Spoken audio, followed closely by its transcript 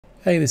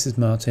Hey, this is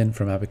Martin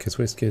from Abacus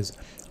Whiskers.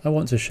 I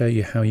want to show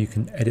you how you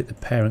can edit the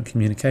parent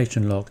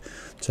communication log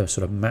to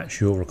sort of match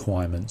your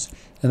requirements.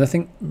 And I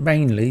think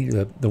mainly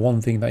the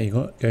one thing that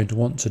you're going to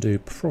want to do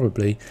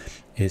probably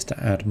is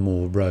to add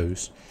more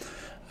rows.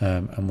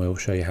 And we'll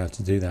show you how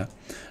to do that.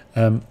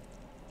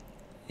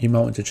 You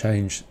might want to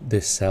change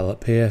this cell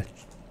up here,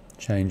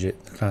 change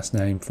it, class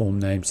name, form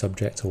name,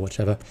 subject, or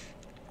whatever.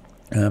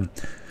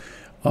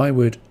 I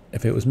would,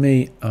 if it was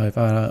me, if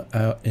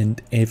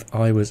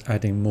I was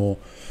adding more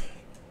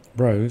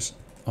rows,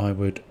 I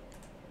would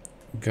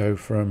go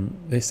from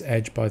this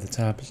edge by the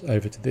tabs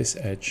over to this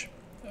edge,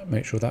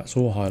 make sure that's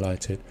all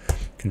highlighted,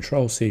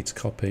 Control C to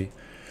copy,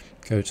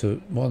 go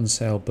to one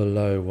cell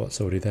below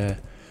what's already there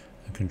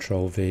and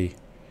Control V,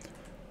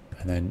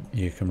 and then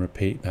you can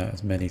repeat that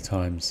as many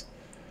times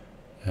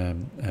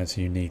as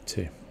you need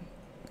to.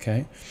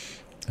 Okay,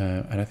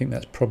 and I think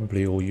that's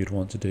probably all you'd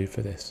want to do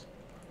for this.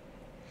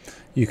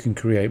 You can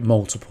create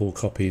multiple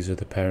copies of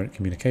the parent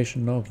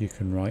communication log. You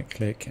can right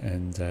click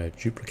and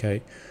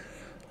duplicate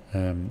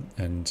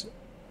and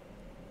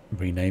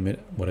rename it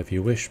whatever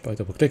you wish by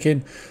double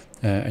clicking,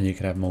 and you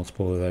can have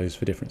multiple of those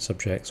for different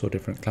subjects or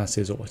different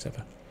classes or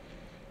whatever.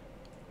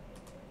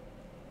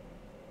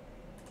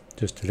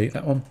 Just delete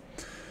that one.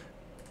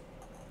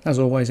 As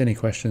always, any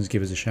questions,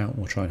 give us a shout and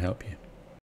we'll try and help you.